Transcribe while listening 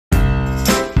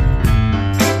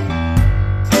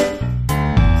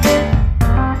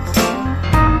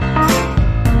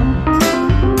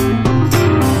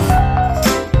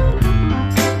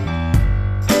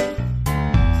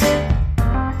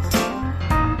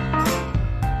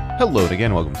Hello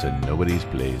again, welcome to Nobody's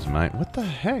Plays Minecraft. What the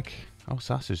heck? Oh,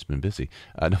 Saucer's been busy.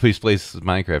 Nobody's Plays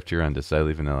Minecraft here on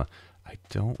Decidedly Vanilla. I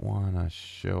don't want to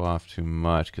show off too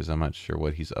much because I'm not sure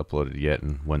what he's uploaded yet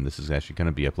and when this is actually going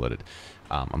to be uploaded.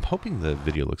 I'm hoping the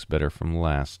video looks better from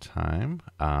last time.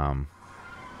 Here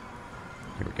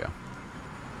we go.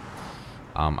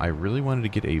 I really wanted to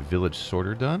get a village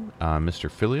sorter done.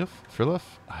 Mr. Frilif?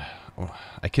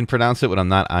 I can pronounce it when I'm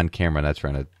not on camera, not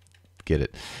trying to get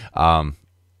it.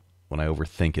 When I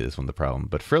overthink it is when the problem.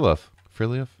 But Frilif,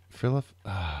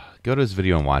 go to his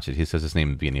video and watch it. He says his name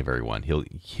in the beginning of every one.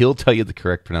 He'll tell you the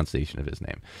correct pronunciation of his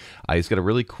name. He's got a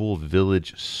really cool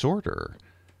village sorter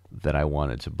that I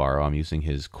wanted to borrow. I'm using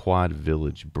his quad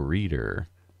village breeder,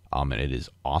 and it is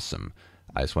awesome.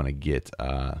 I just want to get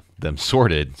them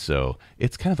sorted, so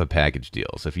it's kind of a package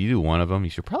deal. So if you do one of them, you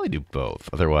should probably do both.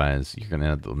 Otherwise, you're going to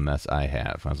have the mess I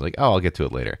have. I was like, oh, I'll get to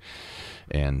it later.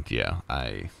 And yeah,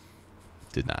 I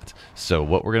did not. So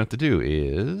what we're going to have to do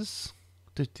is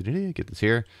get this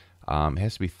here. It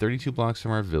has to be 32 blocks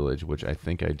from our village, which I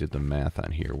think I did the math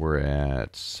on here. We're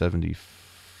at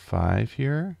 75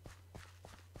 here.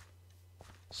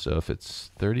 So if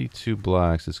it's 32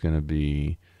 blocks, it's going to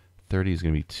be 30 is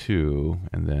going to be 2,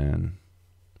 and then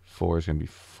 4 is going to be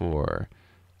 4.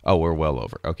 Oh, we're well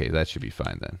over. Okay, that should be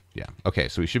fine then. Yeah. Okay,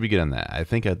 so we should be good on that. I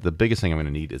think the biggest thing I'm going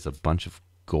to need is a bunch of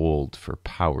gold for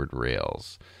powered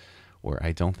rails, where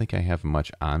I don't think I have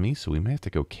much on me, so we may have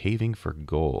to go caving for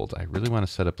gold. I really want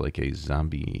to set up like a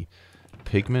zombie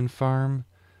pigman farm,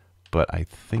 but I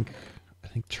think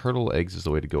turtle eggs is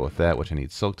the way to go with that, which I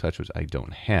need silk touch, which I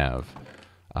don't have.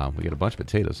 We got a bunch of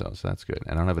potatoes though, so that's good.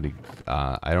 I don't have any.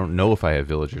 I don't know if I have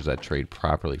villagers that trade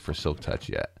properly for silk touch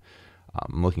yet.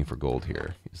 I'm looking for gold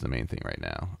here. Is the main thing right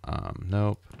now.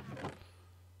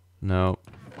 Nope.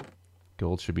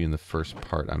 Gold should be in the first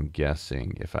part. I'm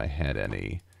guessing if I had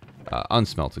any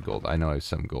unsmelted gold. I know I have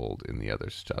some gold in the other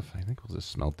stuff. I think we'll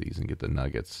just smelt these and get the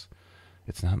nuggets.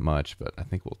 It's not much, but I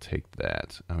think we'll take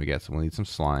that. And we'll need some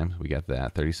slime. We got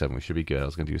that. 37. We should be good. I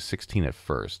was going to do 16 at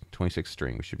first. 26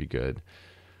 string. We should be good.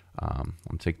 I'm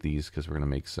going to take these because we're going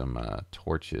to make some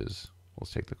torches. We'll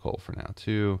take the coal for now,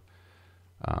 too.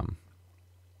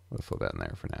 We'll throw that in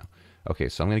there for now. Okay,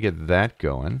 so I'm going to get that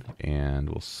going, and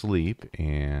we'll sleep,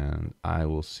 and I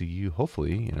will see you,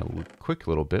 hopefully, in a quick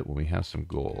little bit when we have some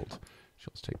gold. So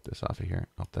let's take this off of here.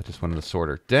 Oh, that just went in the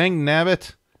sorter. Dang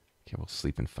nabbit! Okay, we'll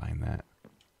sleep and find that.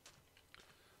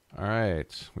 All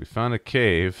right, we found a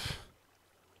cave,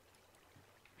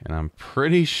 and I'm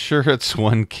pretty sure it's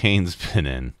one Kane's been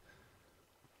in.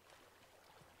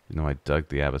 You know, I dug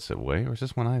the opposite way, or is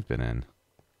this one I've been in?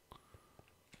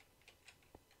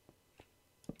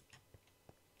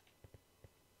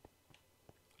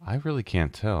 I really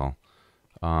can't tell.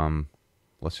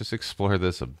 Let's just explore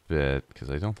this a bit,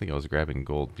 because I don't think I was grabbing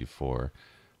gold before.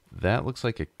 That looks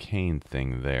like a cane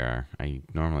thing there. I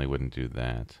normally wouldn't do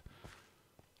that.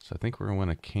 So I think we're in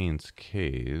one of Kane's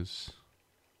caves.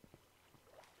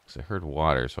 Because I heard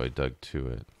water, so I dug to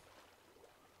it.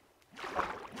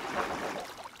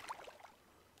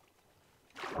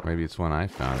 Or maybe it's one I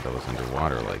found that was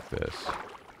underwater like this.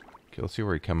 Okay, let's see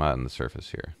where we come out on the surface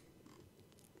here.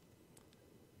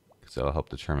 Because that'll help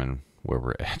determine where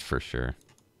we're at for sure.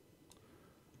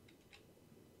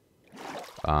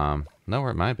 No,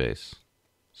 we're at my base.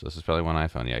 So this is probably one I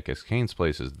found. Yeah, because Kane's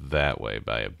place is that way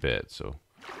by a bit, so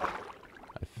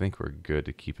I think we're good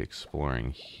to keep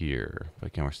exploring here. But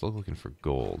again, we're still looking for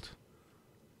gold.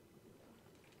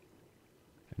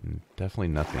 And definitely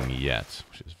nothing yet,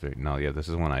 which is very... No, yeah, this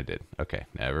is one I did. Okay,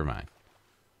 never mind.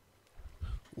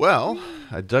 Well,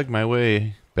 I dug my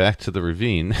way back to the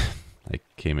ravine. I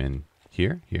came in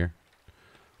here.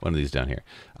 One of these down here.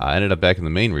 I ended up back in the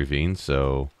main ravine,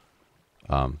 so...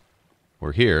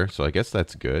 we're here, so I guess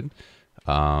that's good.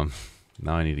 Now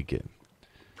I need to get...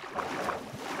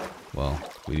 Well,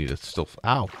 we need to still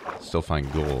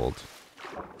find gold.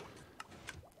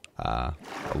 A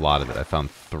lot of it. I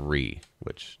found 3,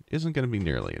 which isn't going to be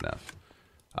nearly enough.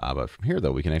 But from here,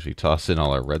 though, we can actually toss in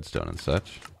all our redstone and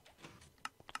such.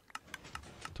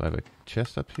 Do I have a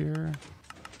chest up here?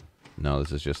 No,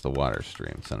 this is just the water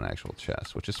stream. It's not an actual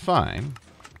chest, which is fine.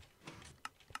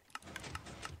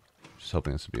 Just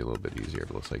hoping this would be a little bit easier,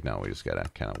 but looks like no, we just gotta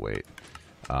kind of wait.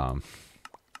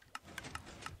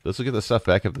 Let's look at the stuff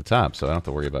back at the top, so I don't have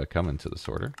to worry about coming to the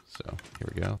sorter. So here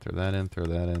we go. Throw that in, throw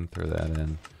that in, throw that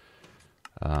in.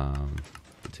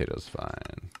 Potatoes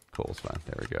fine. Coal's fine.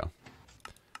 There we go.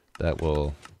 That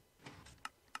will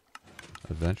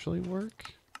eventually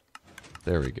work.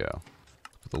 There we go.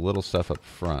 Put the little stuff up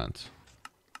front.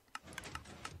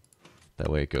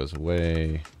 That way it goes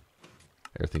away.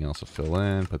 Everything else will fill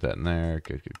in. Put that in there.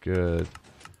 Good, good, good.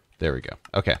 There we go.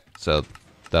 Okay, so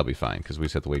that'll be fine because we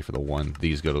just have to wait for the one.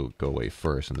 These go away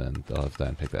first, and then they'll have that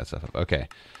and pick that stuff up. Okay,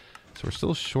 so we're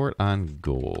still short on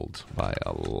gold by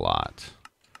a lot.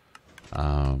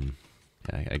 Yeah,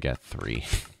 I got 3,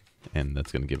 and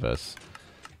that's going to give us,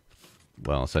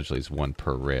 well, essentially it's 1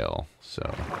 per rail. So,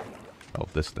 oh,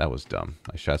 that was dumb.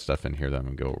 I shot stuff in here that I'm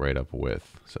going to go right up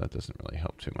with, so that doesn't really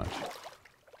help too much.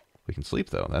 We can sleep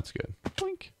though. That's good.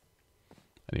 Boink.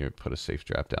 I need to put a safe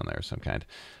drop down there of some kind.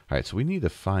 All right, so we need to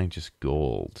find just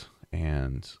gold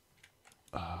and.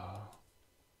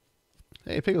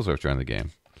 Hey, Pigglesworth joined the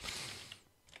game.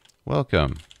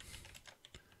 Welcome.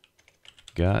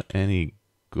 Got any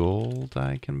gold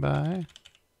I can buy?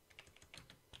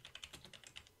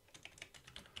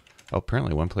 Oh,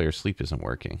 apparently one player's sleep isn't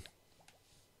working.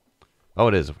 Oh,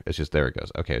 it is. It's just, there it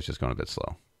goes. Okay, it's just going a bit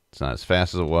slow. It's not as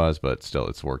fast as it was, but still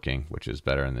it's working, which is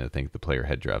better. And I think the player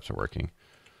head drops are working.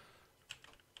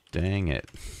 Dang it.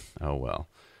 Oh, well.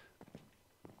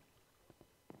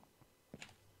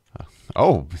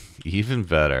 Oh, even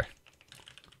better.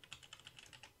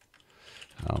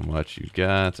 How much you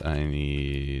got? I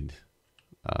need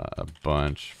a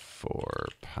bunch for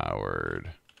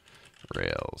powered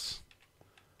rails.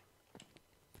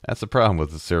 That's the problem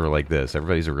with a server like this.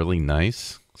 Everybody's really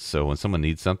nice, so when someone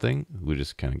needs something, we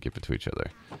just kind of give it to each other.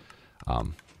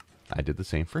 I did the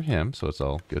same for him, so it's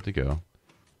all good to go.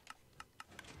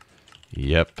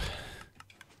 Yep.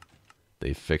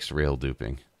 They fixed rail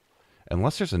duping.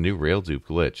 Unless there's a new rail dupe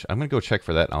glitch. I'm going to go check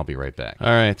for that, and I'll be right back.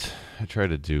 All right. I tried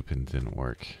to dupe and it didn't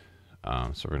work.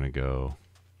 So we're going to go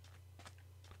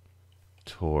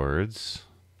towards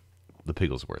the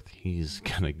Pigglesworth. He's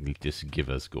going to just give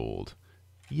us gold.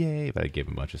 Yay. But I gave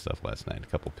him a bunch of stuff last night. A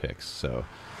couple picks. So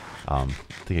I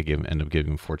think I ended up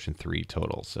giving him Fortune 3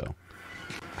 total. So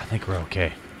I think we're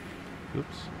okay.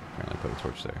 Oops. Apparently I put a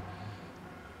torch there.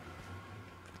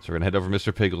 So we're going to head over to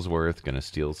Mr. Pigglesworth. Going to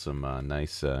steal some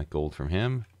nice gold from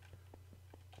him.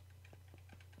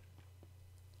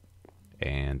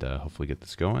 And hopefully get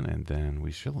this going. And then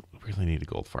we should really need a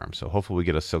gold farm. So hopefully we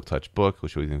get a Silk Touch book,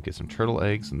 which we can get some turtle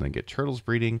eggs and then get turtles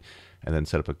breeding. And then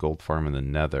set up a gold farm in the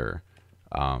nether.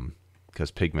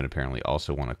 Because pigmen apparently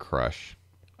also want to crush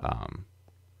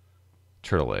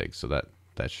turtle eggs. So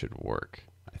that should work,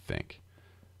 I think.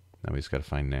 Now we just got to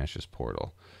find Nash's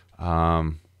portal.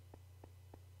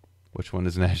 Which one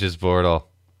is Nash's portal?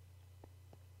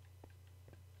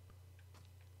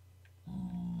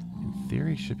 In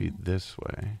theory, should be this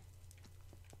way.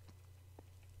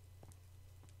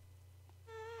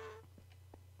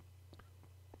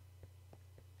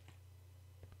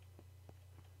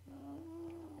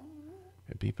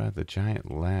 It'd be by the giant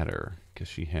ladder, because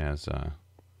she has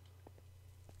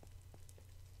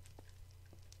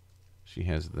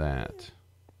that.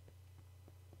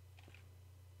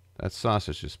 That's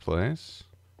Sausage's place.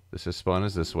 This is spawn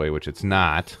is this way, which it's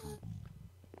not.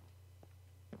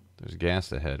 There's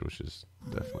gas ahead, which is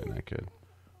definitely not good.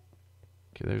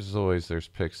 Okay, there's Zoi's, there's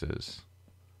Pix's.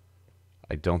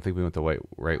 I don't think we went the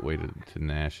right way to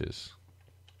Nash's.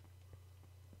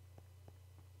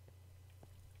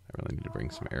 I really need to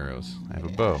bring some arrows. I have a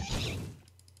bow.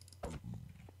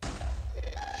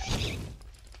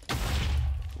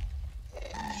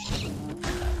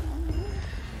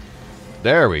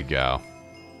 There we go.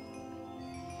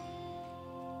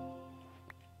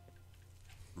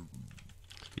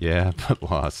 Yeah, but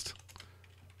lost.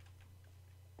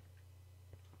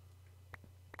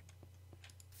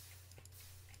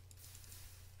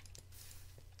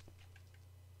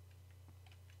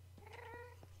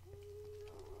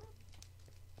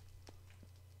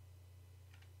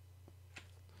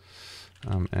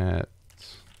 I'm at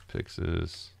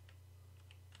Pix's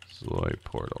Zoe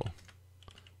portal.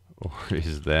 Or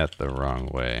is that the wrong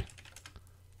way?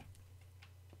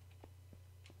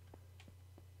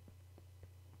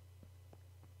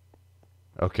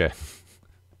 Okay.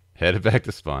 Headed back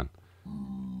to spawn.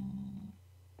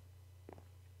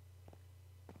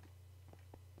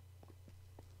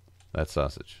 That's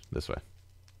Sausage. This way.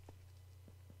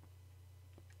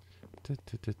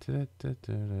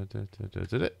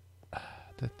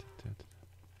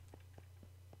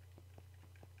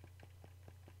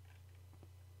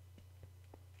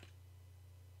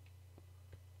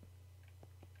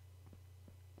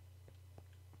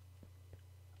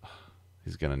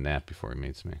 He's gonna nap before he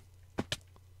meets me.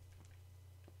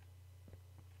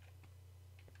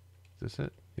 Is this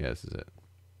it? Yeah, this is it.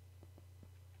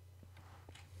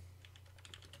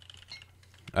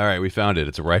 Alright, we found it.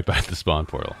 It's right by the spawn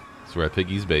portal. So we're at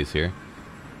Piggy's base here.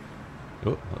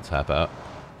 Oh, let's hop out.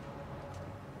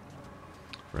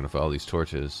 We're gonna follow these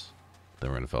torches. Then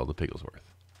we're going to follow the Pigglesworth.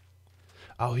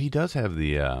 Oh, he does have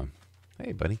the,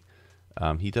 hey, buddy.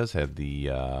 He does have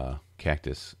the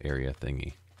cactus area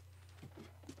thingy.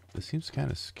 This seems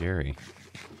kind of scary.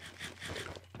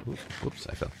 Whoops,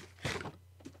 I fell.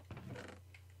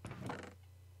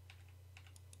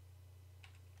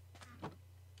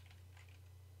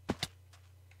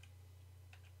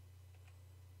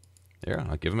 There,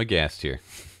 I'll give him a ghast here.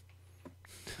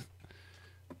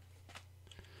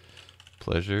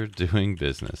 Pleasure doing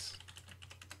business.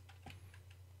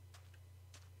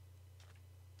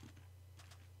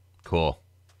 Cool.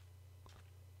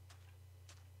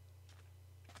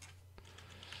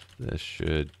 This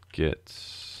should get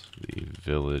the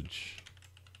village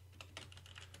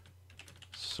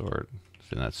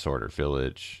not sorter,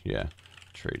 village, yeah,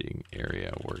 trading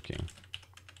area working.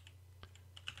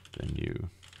 Then you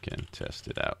can test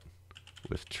it out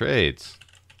with trades.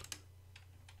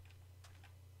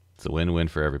 It's a win-win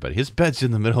for everybody. His bed's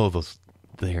in the middle of those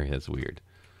there. That's weird.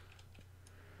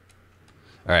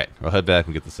 All right, I'll head back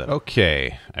and get the set.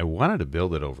 Okay, I wanted to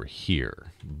build it over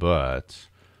here, but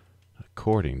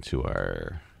according to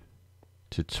our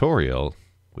tutorial,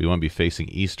 we want to be facing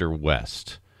east or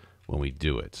west when we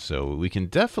do it. So we can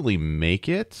definitely make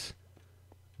it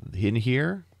in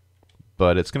here,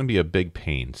 but it's going to be a big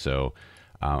pain. So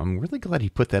I'm really glad he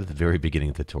put that at the very beginning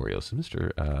of the tutorial. So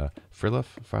Mr.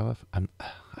 Farloff,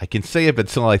 I can say it, but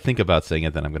until I think about saying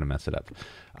it, then I'm going to mess it up.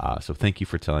 So thank you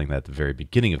for telling that at the very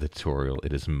beginning of the tutorial.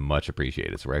 It is much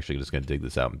appreciated. So we're actually just going to dig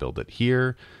this out and build it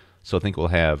here. So I think we'll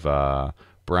have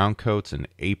brown coats and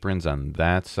aprons on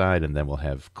that side, and then we'll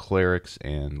have clerics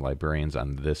and librarians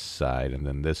on this side, and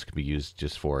then this could be used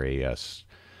just for a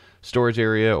storage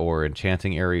area or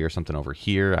enchanting area or something over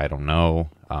here. I don't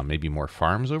know. Maybe more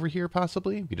farms over here,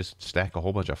 possibly. We just stack a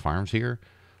whole bunch of farms here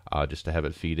just to have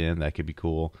it feed in. That could be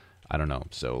cool. I don't know.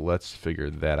 So let's figure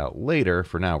that out later.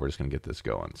 For now, we're just going to get this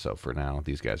going. So for now,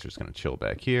 these guys are just going to chill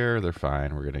back here. They're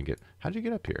fine. We're going to get... How'd you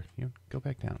get up here? You go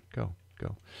back down. Go.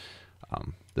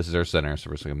 This is our center, so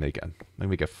we're just going to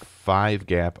make a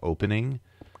 5-gap opening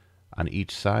on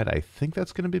each side. I think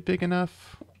that's going to be big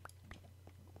enough.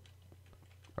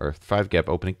 Or 5-gap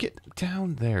opening. Get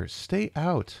down there. Stay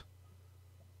out.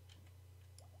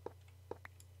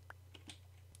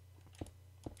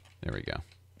 There we go.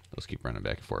 Those keep running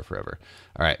back and forth forever.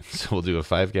 All right, so we'll do a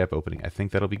 5-gap opening. I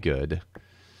think that'll be good.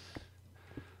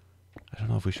 I don't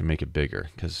know if we should make it bigger,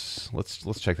 because let's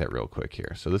check that real quick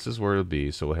here. So this is where it'll be.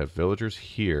 So we'll have villagers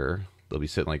here. They'll be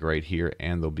sitting like right here,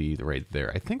 and they'll be right there.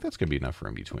 I think that's going to be enough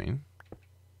room between.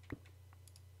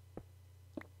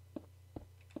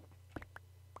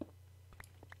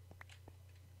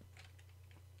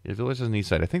 Yeah, villagers on the east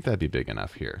side. I think that'd be big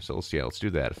enough here. So let's do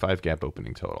that. 5-gap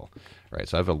opening total. All right,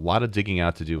 so I have a lot of digging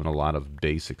out to do and a lot of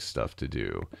basic stuff to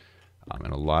do.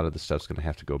 And a lot of the stuff's going to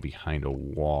have to go behind a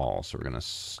wall. So we're going to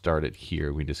start it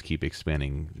here. We just keep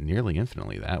expanding nearly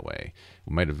infinitely that way.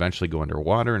 We might eventually go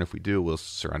underwater, and if we do, we'll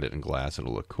surround it in glass.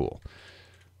 It'll look cool.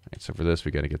 All right, so for this,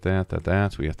 we got to get that.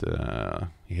 So we have to,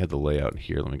 he had the layout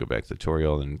here. Let me go back to the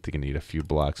tutorial, and I think I need a few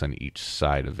blocks on each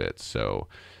side of it. So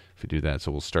if we do that,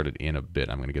 so we'll start it in a bit.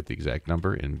 I'm going to get the exact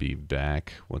number and be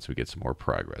back once we get some more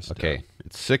progress. Okay,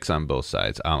 it's 6 on both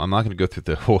sides. I'm not going to go through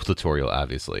the whole tutorial,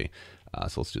 obviously.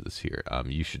 So let's do this here.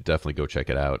 You should definitely go check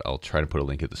it out. I'll try to put a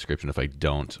link in the description. If I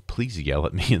don't, please yell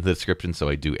at me in the description so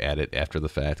I do add it after the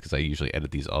fact, because I usually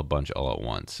edit these a bunch all at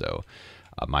once. So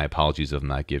my apologies of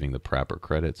not giving the proper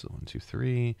credit. So 1, 2,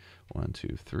 3, 1,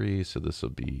 2, 3. So this will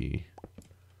be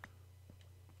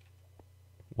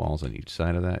walls on each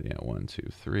side of that. Yeah, 1, 2,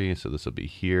 3. So this will be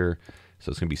here.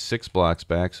 So it's going to be 6 blocks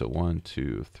back. So 1,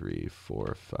 2, 3,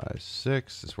 4, 5,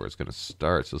 6 is where it's going to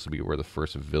start. So this will be where the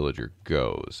first villager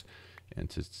goes. And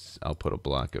I'll put a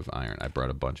block of iron. I brought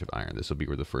a bunch of iron. This will be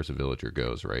where the first villager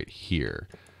goes, right here.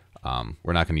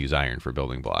 We're not going to use iron for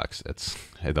building blocks.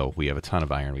 Though we have a ton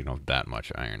of iron, we don't have that much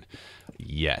iron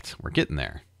yet. We're getting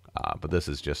there. But this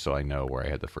is just so I know where I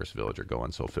had the first villager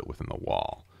going, so it'll fit within the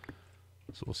wall.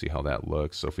 So we'll see how that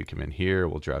looks. So if we come in here,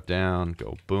 we'll drop down,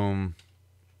 go boom.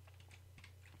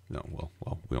 No,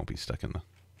 well, we won't be stuck in the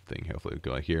thing. Hopefully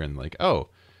we'll go here and like, oh,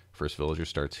 first villager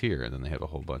starts here, and then they have a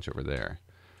whole bunch over there.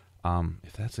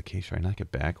 If that's the case, should I not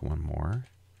get back one more?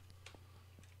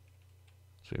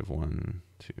 So we have 1,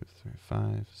 2, 3,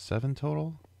 5, 7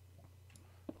 total.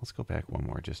 Let's go back one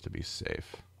more just to be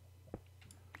safe.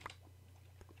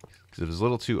 Because if it's a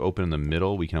little too open in the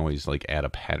middle, we can always like add a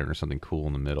pattern or something cool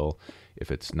in the middle.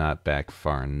 If it's not back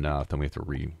far enough, then we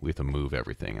have to move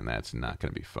everything, and that's not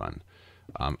going to be fun.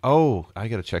 Oh, I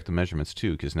got to check the measurements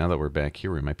too, because now that we're back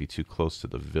here, we might be too close to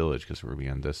the village because we're going to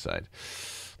be on this side.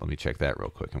 Let me check that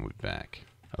real quick and we'll be back.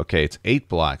 Okay, it's 8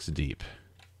 blocks deep.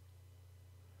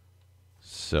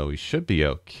 So we should be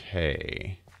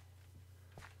okay.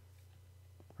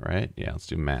 Right? Yeah, let's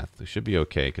do math. We should be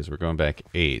okay because we're going back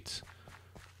 8.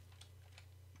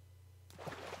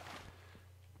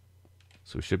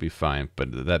 So we should be fine.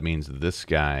 But that means this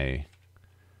guy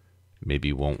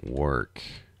maybe won't work.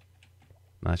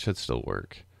 No, it should still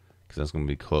work because that's going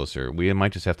to be closer. We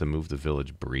might just have to move the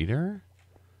village breeder.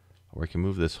 Or we can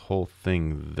move this whole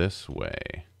thing this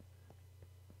way.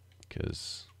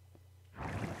 Because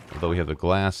although we have the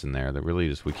glass in there, that really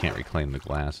just we can't reclaim the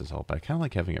glass is all. But I kind of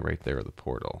like having it right there at the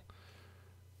portal.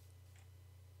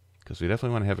 Because we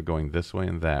definitely want to have it going this way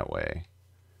and that way.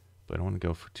 But I don't want to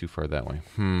go too far that way.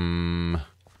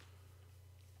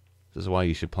 This is why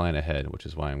you should plan ahead, which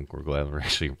is why we're glad we're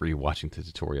actually re-watching the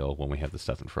tutorial when we have the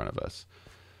stuff in front of us.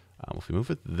 If we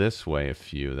move it this way a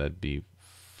few, that'd be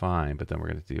fine. But then we're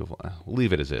going to deal.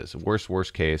 Leave it as is.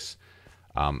 Worst case.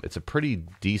 It's a pretty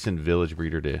decent village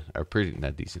breeder to, or pretty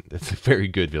not decent. It's a very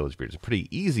good village breeder. It's a pretty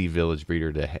easy village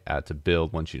breeder to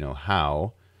build once you know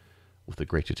how. With a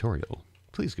great tutorial,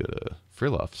 please go to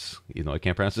Frilof's. You know I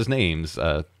can't pronounce his names.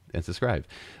 And subscribe.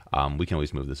 We can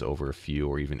always move this over a few,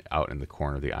 or even out in the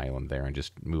corner of the island there, and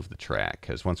just move the track.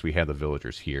 Because once we have the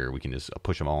villagers here, we can just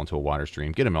push them all into a water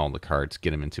stream, get them all in the carts,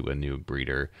 get them into a new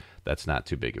breeder. That's not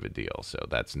too big of a deal. So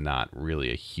that's not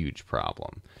really a huge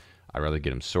problem. I'd rather get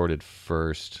them sorted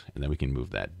first, and then we can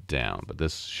move that down. But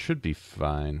this should be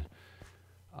fine.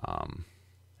 In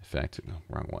fact, no,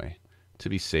 wrong way. To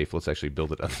be safe, let's actually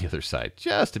build it on the other side,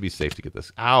 just to be safe to get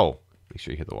this. Ow! Make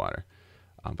sure you hit the water.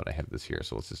 But I have this here,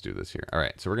 so let's just do this here. All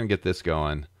right, so we're going to get this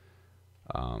going.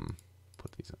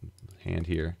 Put these in hand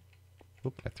here.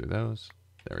 Whoop, I threw those.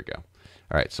 There we go.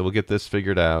 All right, so we'll get this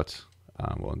figured out.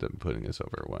 We'll end up putting this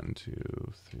over 1,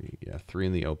 2, 3. Yeah, 3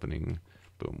 in the opening.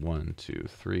 Boom, 1, 2,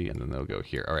 3, and then they'll go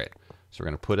here. All right, so we're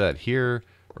going to put that here.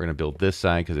 We're going to build this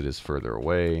side because it is further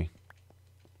away.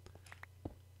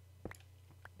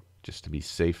 Just to be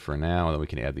safe for now, and then we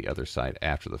can add the other side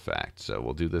after the fact. So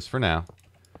we'll do this for now,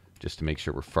 just to make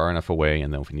sure we're far enough away,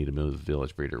 and then if we need to move the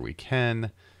village breeder, we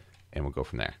can, and we'll go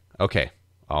from there. Okay,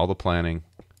 all the planning.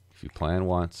 If you plan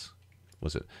once,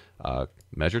 was it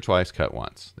measure twice, cut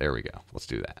once? There we go. Let's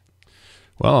do that.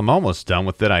 Well, I'm almost done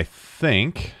with it, I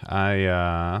think.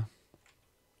 Where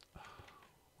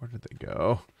did they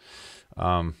go?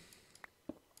 May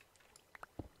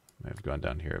have gone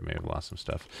down here. I may have lost some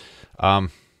stuff.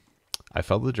 I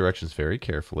followed the directions very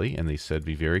carefully, and they said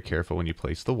be very careful when you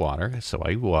place the water. So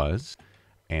I was,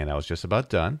 and I was just about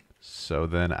done. So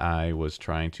then I was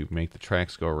trying to make the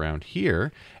tracks go around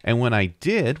here, and when I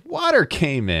did, water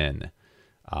came in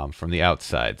from the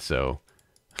outside. So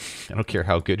I don't care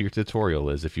how good your tutorial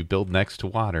is. If you build next to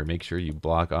water, make sure you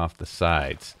block off the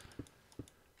sides.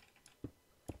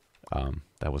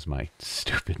 That was my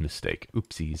stupid mistake.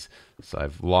 Oopsies. So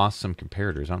I've lost some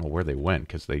comparators. I don't know where they went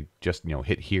because they just,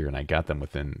 hit here and I got them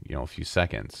within, a few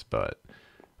seconds. But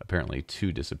apparently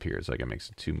 2 disappeared. So I got to make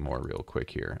 2 more real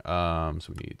quick here. So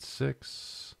we need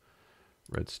 6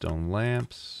 redstone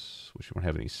lamps, which we don't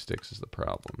have any sticks is the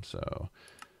problem. So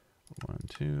 1,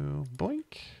 2,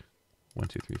 boink. 1,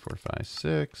 2, 3, 4, 5,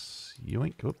 6.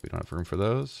 Yoink. Oh, we don't have room for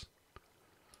those.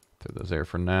 Throw those there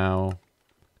for now.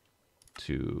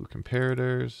 2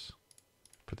 comparators.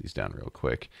 Put these down real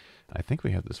quick. I think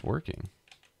we have this working.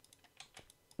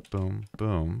 Boom,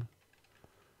 boom.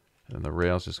 And then the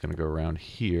rail's just going to go around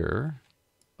here.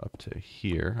 Up to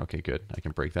here. Okay, good. I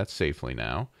can break that safely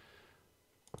now.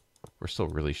 We're still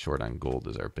really short on gold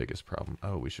is our biggest problem.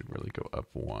 Oh, we should really go up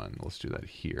 1. Let's do that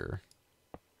here.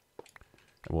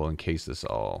 And we'll encase this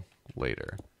all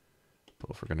later. But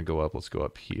if we're going to go up, let's go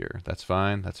up here. That's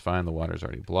fine. That's fine. The water's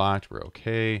already blocked. We're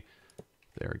okay.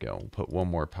 There we go. We'll put 1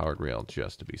 more powered rail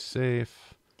just to be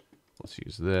safe. Let's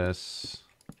use this.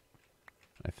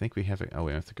 I think we have it. Oh,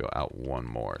 we have to go out 1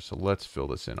 more. So let's fill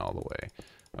this in all the way.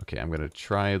 Okay, I'm going to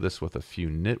try this with a few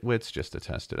nitwits just to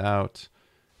test it out.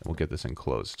 And we'll get this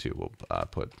enclosed too. We'll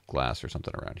put glass or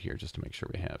something around here just to make sure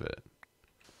we have it.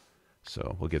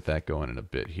 So we'll get that going in a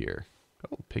bit here.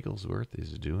 Oh, Pigglesworth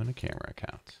is doing a camera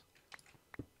account.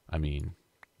 I mean,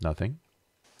 nothing.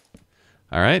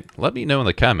 All right, let me know in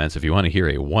the comments if you want to hear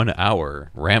a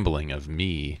 1-hour rambling of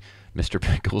me, Mr.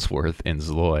 Pigglesworth, and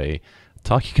Zloy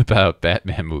talking about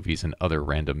Batman movies and other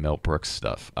random Mel Brooks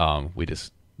stuff. I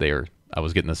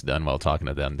was getting this done while talking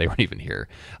to them. They weren't even here,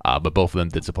 but both of them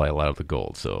did supply a lot of the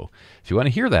gold. So if you want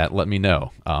to hear that, let me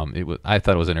know. I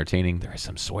thought it was entertaining. There is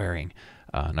some swearing,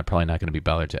 and I'm probably not going to be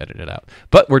bothered to edit it out.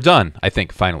 But we're done, I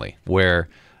think, finally, where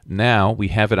Now we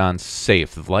have it on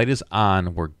safe. If the light is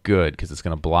on, we're good because it's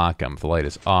going to block them. If the light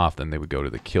is off, then they would go to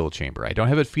the kill chamber. I don't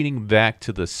have it feeding back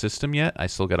to the system yet. I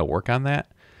still got to work on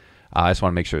that. I just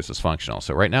want to make sure this is functional.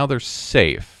 So right now they're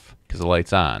safe because the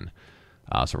light's on.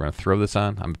 So we're going to throw this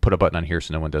on. I'm going to put a button on here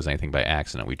so no one does anything by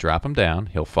accident. We drop him down.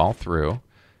 He'll fall through.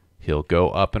 He'll go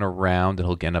up and around, and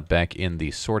he'll end up back in the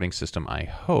sorting system, I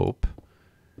hope.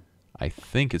 I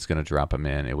think it's going to drop him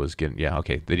in. It was getting, yeah,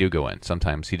 okay, they do go in.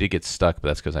 Sometimes he did get stuck, but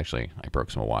that's because actually I broke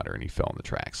some water and he fell in the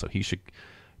track. So he should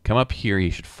come up here.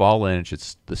 He should fall in.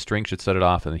 The string should set it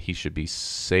off, and he should be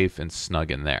safe and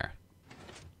snug in there.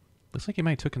 Looks like he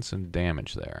might have taken some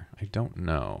damage there. I don't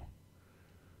know.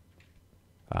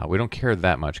 We don't care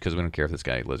that much because we don't care if this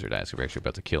guy lives or dies. We're actually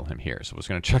about to kill him here. So we're just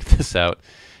going to check this out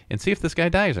and see if this guy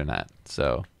dies or not.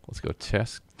 So let's go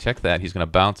check that. He's going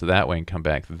to bounce that way and come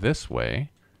back this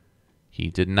way. He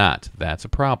did not. That's a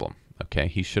problem. Okay,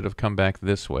 he should have come back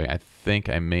this way. I think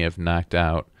I may have knocked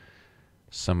out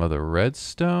some of the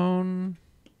redstone.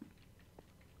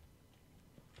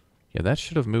 Yeah, that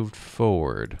should have moved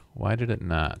forward. Why did it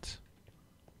not?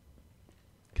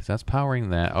 Because that's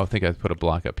powering that. Oh, I think I put a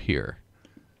block up here.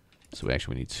 So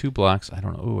we need 2 blocks. I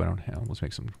don't know. Ooh, I don't have. Let's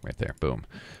make some right there. Boom.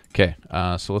 Okay.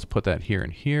 So let's put that here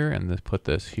and here, and then put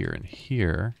this here and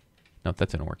here. No, that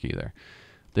didn't work either.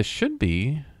 This should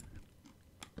be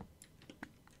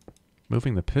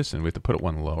moving the piston. We have to put it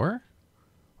one lower,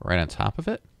 right on top of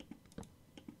it.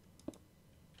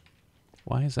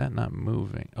 Why is that not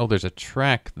moving? Oh, there's a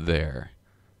track there.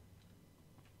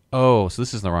 Oh, so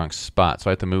this is in the wrong spot. So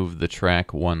I have to move the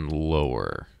track one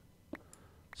lower.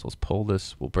 So let's pull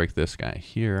this. We'll break this guy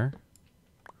here.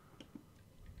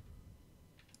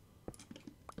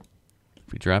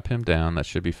 If we drop him down, that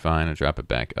should be fine, and drop it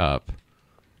back up.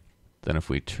 Then if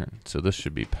we turn, so this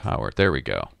should be powered. There we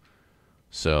go.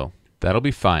 So that'll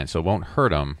be fine. So it won't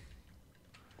hurt them.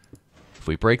 If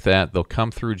we break that, they'll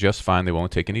come through just fine. They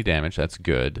won't take any damage. That's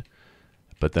good.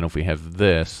 But then if we have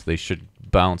this, they should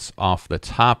bounce off the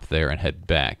top there and head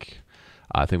back.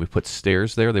 I think we put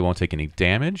stairs there. They won't take any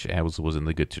damage. It was in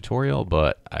the good tutorial,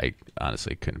 but I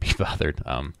honestly couldn't be bothered.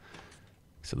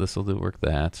 So this will do work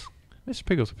that. Mr.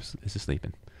 Piggles is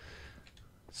sleeping.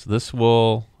 So this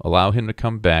will allow him to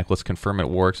come back. Let's confirm it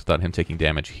works without him taking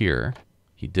damage here.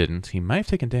 He didn't. He might have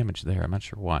taken damage there. I'm not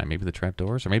sure why. Maybe the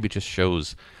trapdoors, or maybe it just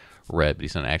shows red, but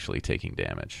he's not actually taking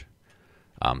damage.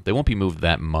 They won't be moved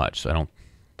that much, so I don't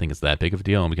think it's that big of a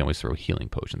deal, and we can always throw healing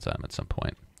potions on him at some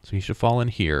point. So he should fall in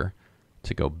here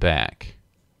to go back.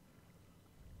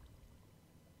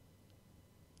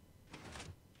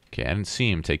 Okay, I didn't see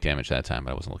him take damage that time,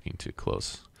 but I wasn't looking too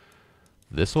close.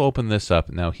 This will open this up.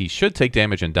 Now, he should take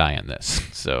damage and die on this.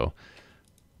 So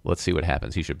let's see what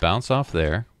happens. He should bounce off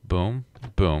there. Boom,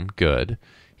 boom, good.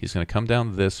 He's going to come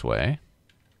down this way,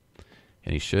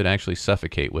 and he should actually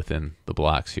suffocate within the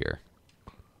blocks here.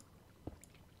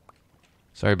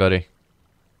 Sorry, buddy.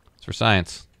 It's for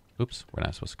science. Oops, we're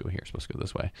not supposed to go here. We're supposed to go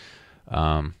this way.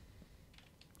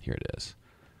 Here it is.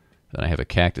 Then I have a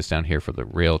cactus down here for the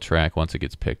rail track once it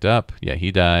gets picked up. Yeah,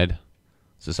 he died.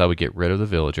 This is how we get rid of the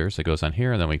villagers. It goes on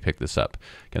here, and then we pick this up.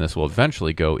 And this will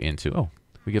eventually go into... Oh,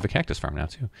 we have a cactus farm now,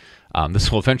 too.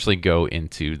 This will eventually go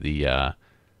into the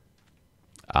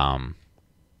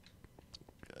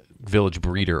village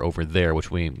breeder over there,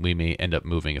 which we may end up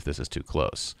moving if this is too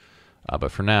close.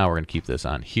 But for now, we're going to keep this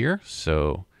on here,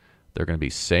 so they're going to be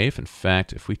safe. In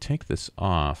fact, if we take this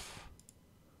off...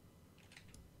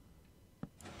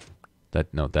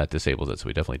 that disables it, so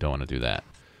we definitely don't want to do that.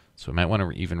 So we might want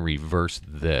to even reverse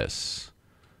this,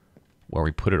 where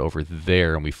we put it over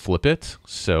there and we flip it.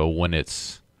 So when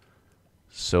if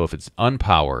it's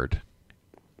unpowered,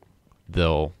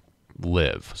 they'll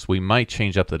live. So we might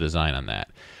change up the design on that.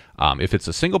 If it's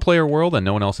a single player world and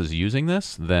no one else is using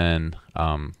this, then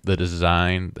the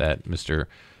design that Mr.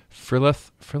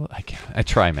 Frilith, I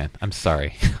try, man. I'm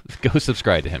sorry. Go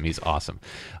subscribe to him. He's awesome.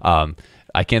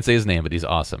 I can't say his name, but he's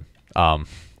awesome.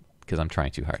 Because I'm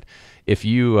trying too hard. If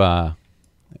you,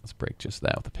 let's break just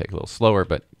that with the pick a little slower,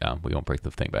 but we won't break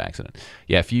the thing by accident.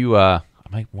 Yeah, if you, I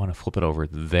might want to flip it over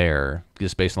there,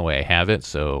 just based on the way I have it,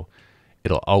 so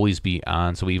it'll always be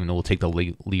on. So even though we'll take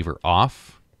the lever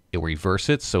off, it'll reverse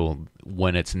it, so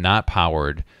when it's not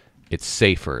powered, it's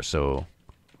safer. So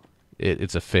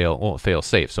it's a fail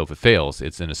safe. So if it fails,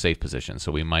 it's in a safe position.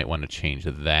 So we might want to change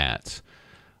that.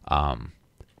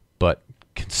 But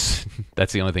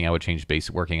that's the only thing I would change based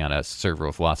working on a server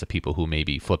with lots of people who may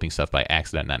be flipping stuff by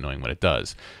accident, not knowing what it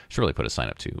does. Should really put a sign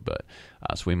up too, but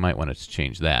so we might want to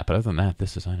change that. But other than that,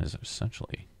 this design is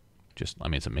essentially just, I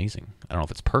mean, it's amazing. I don't know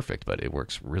if it's perfect, but it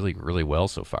works really, really well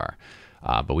so far.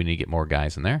 But we need to get more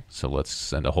guys in there. So let's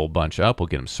send a whole bunch up. We'll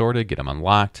get them sorted, get them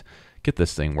unlocked, get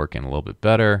this thing working a little bit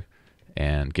better,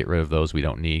 and get rid of those we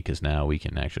don't need, because now we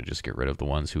can actually just get rid of the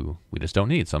ones who we just don't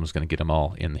need. So I'm just going to get them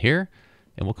all in here,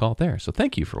 and we'll call it there. So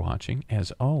thank you for watching,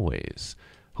 as always.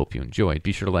 Hope you enjoyed.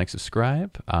 Be sure to like,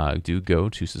 subscribe. Do go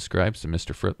to subscribe to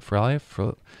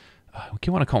Mr.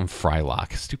 We want to call him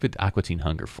Frylock. Stupid Aqua Teen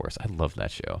Hunger Force. I love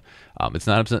that show. It's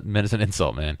not meant as an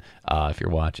insult, man, if you're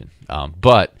watching.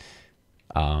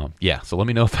 Yeah, so let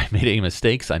me know if I made any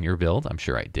mistakes on your build. I'm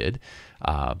sure I did.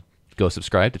 Go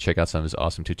subscribe to check out some of his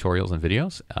awesome tutorials and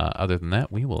videos. Other than that,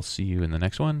 we will see you in the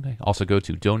next one. Also go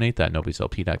to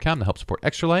donate.nobodyslp.com to help support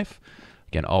Extra Life.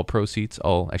 Again, all proceeds,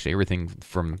 actually everything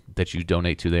from that you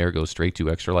donate to there goes straight to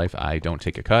Extra Life. I don't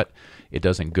take a cut. It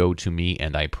doesn't go to me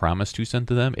and I promise to send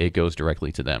to them. It goes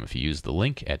directly to them if you use the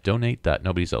link at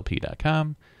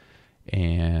donate.nobodyslp.com.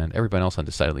 And everybody else on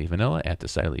Decidedly Vanilla at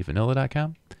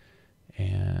decidedlyvanilla.com.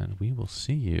 And we will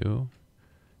see you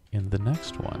in the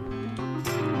next one.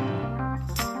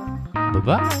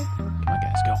 Bye-bye. Come on,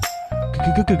 guys, go.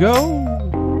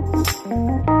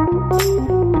 Go.